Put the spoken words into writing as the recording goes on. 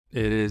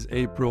It is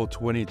April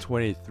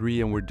 2023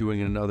 and we're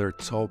doing another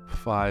top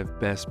 5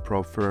 best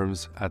prop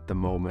firms at the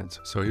moment.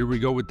 So here we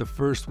go with the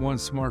first one,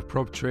 Smart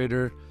Prop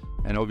Trader.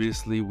 And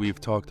obviously we've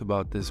talked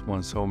about this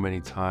one so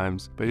many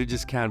times, but you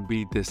just can't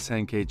beat this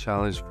 10K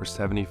challenge for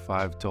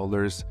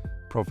 $75.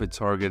 Profit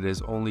target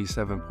is only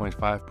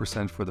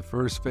 7.5% for the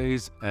first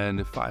phase and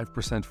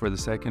 5% for the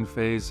second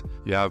phase.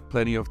 You have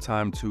plenty of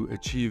time to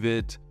achieve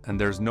it, and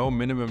there's no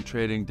minimum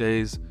trading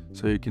days,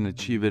 so you can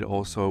achieve it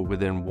also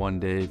within one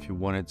day if you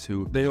wanted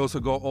to. They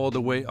also go all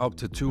the way up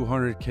to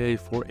 200K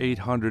for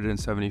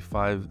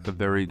 $875, a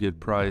very good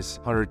price.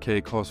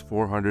 100K costs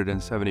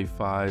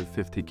 $475,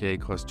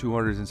 50K costs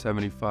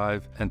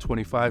 $275, and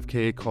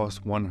 25K costs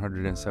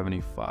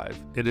 $175.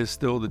 It is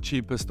still the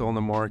cheapest on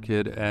the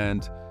market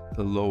and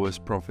the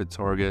lowest profit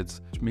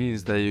targets, which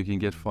means that you can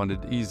get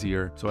funded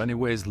easier. So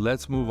anyways,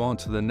 let's move on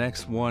to the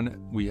next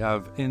one. We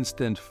have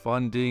instant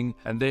funding,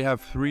 and they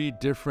have 3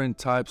 different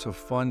types of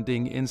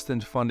funding: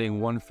 instant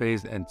funding 1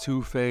 phase and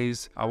 2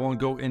 phase. I won't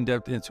go in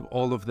depth into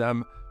all of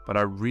them, but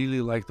I really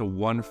like the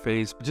 1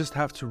 phase. You just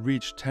have to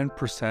reach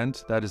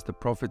 10%, that is the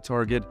profit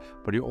target,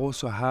 but you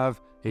also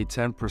have a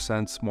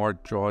 10%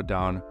 smart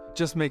drawdown.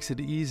 Just makes it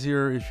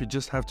easier if you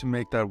just have to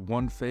make that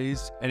 1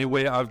 phase.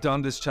 Anyway, I've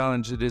done this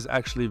challenge. It is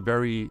actually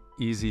very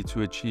easy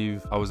to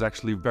achieve. I was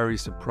actually very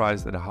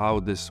surprised at how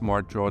this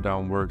smart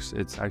drawdown works.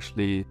 It's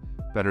actually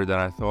better than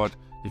I thought.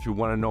 If you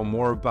want to know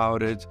more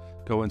about it,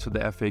 go into the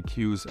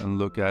FAQs and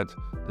look at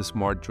the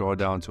smart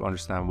drawdown to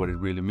understand what it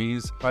really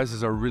means.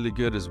 Prices are really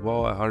good as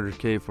well.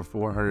 100K for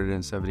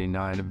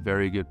 $479,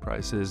 very good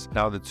prices.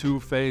 Now the 2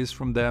 phase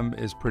from them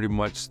is pretty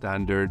much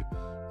standard,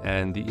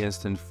 and the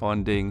instant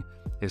funding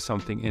is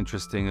something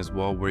interesting as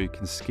well, where you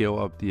can scale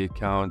up the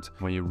account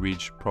when you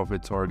reach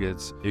profit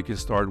targets. You can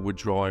start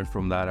withdrawing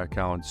from that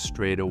account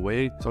straight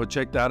away. So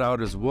check that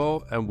out as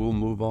well, and we'll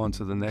move on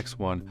to the next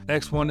one.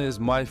 Next one is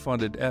My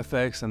Funded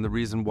FX, and the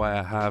reason why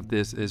I have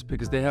this is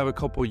because they have a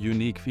couple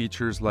unique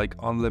features like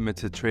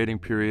unlimited trading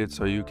period,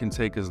 so you can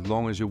take as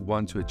long as you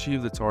want to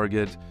achieve the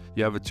target.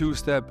 You have a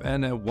 2-step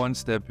and a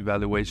 1-step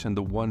evaluation.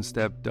 The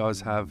 1-step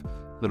does have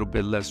little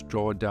bit less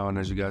drawdown,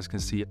 as you guys can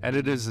see, and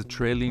it is a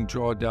trailing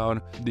drawdown.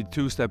 The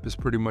 2-step is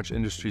pretty much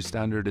industry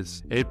standard.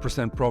 It's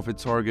 8% profit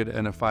target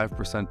and a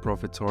 5%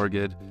 profit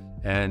target,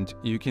 and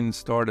you can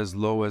start as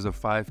low as a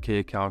 5K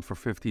account for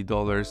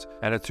 $50,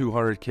 and a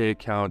 200K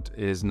account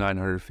is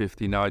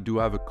 $950. Now I do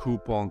have a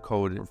coupon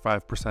code for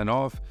 5%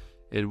 off.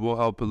 It will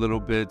help a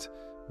little bit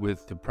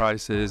with the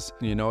prices.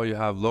 You know, you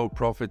have low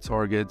profit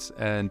targets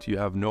and you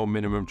have no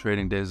minimum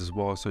trading days as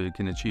well, so you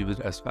can achieve it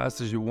as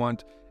fast as you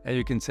want, and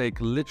you can take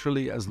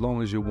literally as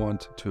long as you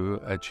want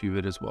to achieve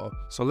it as well.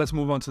 So let's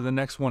move on to the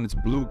next one. It's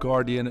Blue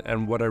Guardian,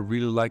 and what I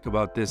really like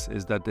about this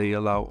is that they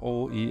allow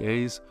all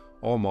EAs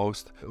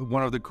almost.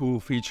 One of the cool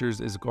features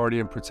is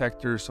Guardian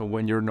Protector, so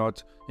when you're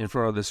not in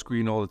front of the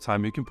screen all the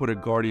time, you can put a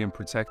Guardian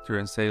Protector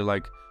and say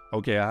like,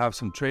 okay, I have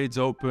some trades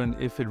open.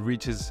 If it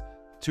reaches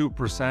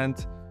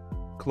 2%,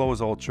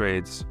 close all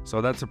trades.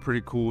 So that's a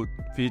pretty cool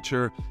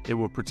feature. It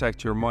will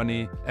protect your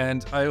money.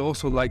 And I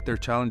also like their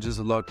challenges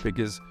a lot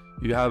because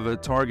you have a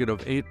target of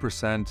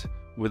 8%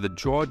 with a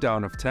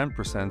drawdown of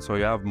 10%, so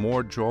you have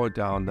more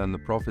drawdown than the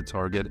profit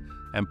target.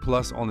 And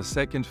plus on the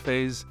second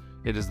phase,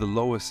 it is the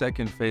lowest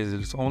second phase.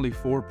 It's only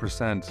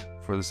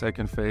 4% for the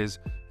second phase,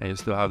 and you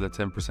still have the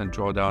 10%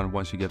 drawdown.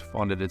 Once you get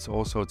funded, it's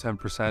also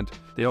 10%.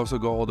 They also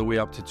go all the way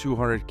up to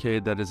 200K.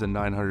 That is a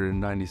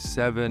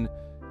 $997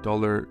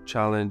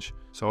 challenge.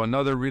 So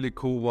another really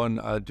cool one.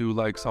 I do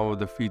like some of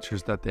the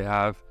features that they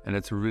have, and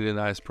it's a really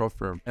nice prop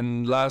firm.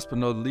 And last but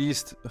not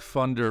least,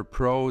 Funder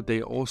Pro.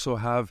 They also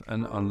have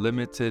an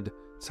unlimited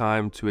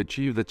time to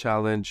achieve the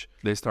challenge.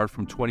 They start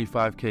from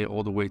 25K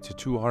all the way to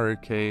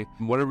 200K.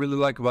 What I really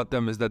like about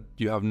them is that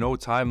you have no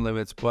time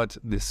limits, but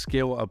the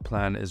scale up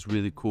plan is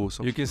really cool.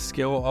 So you can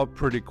scale up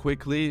pretty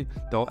quickly.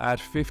 They'll add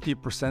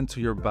 50% to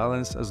your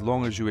balance as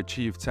long as you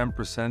achieve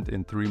 10%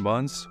 in 3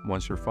 months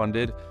once you're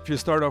funded. If you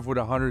start off with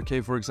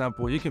 100K, for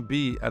example, you can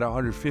be at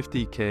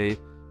 150K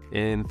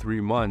in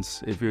 3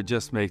 months if you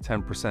just make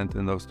 10%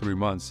 in those 3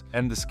 months.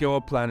 And the scale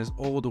up plan is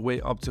all the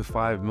way up to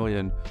 5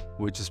 million,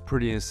 which is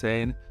pretty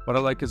insane. What I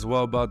like as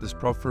well about this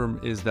prop firm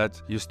is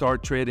that you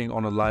start trading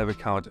on a live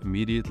account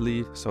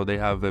immediately. So they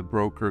have a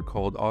broker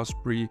called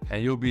Osprey,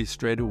 and you'll be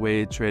straight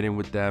away trading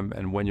with them.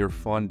 And when you're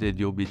funded,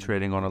 you'll be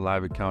trading on a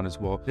live account as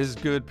well. This is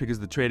good because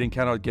the trading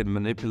cannot get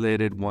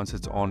manipulated once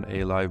it's on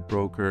a live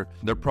broker.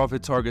 Their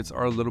profit targets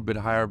are a little bit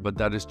higher, but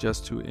that is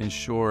just to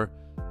ensure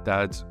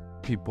that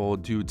people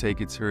do take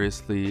it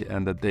seriously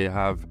and that they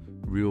have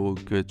real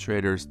good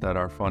traders that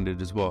are funded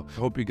as well. I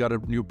hope you got a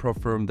new prop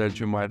firm that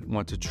you might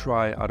want to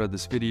try out of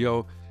this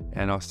video,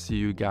 and I'll see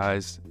you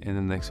guys in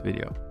the next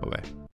video. Bye bye.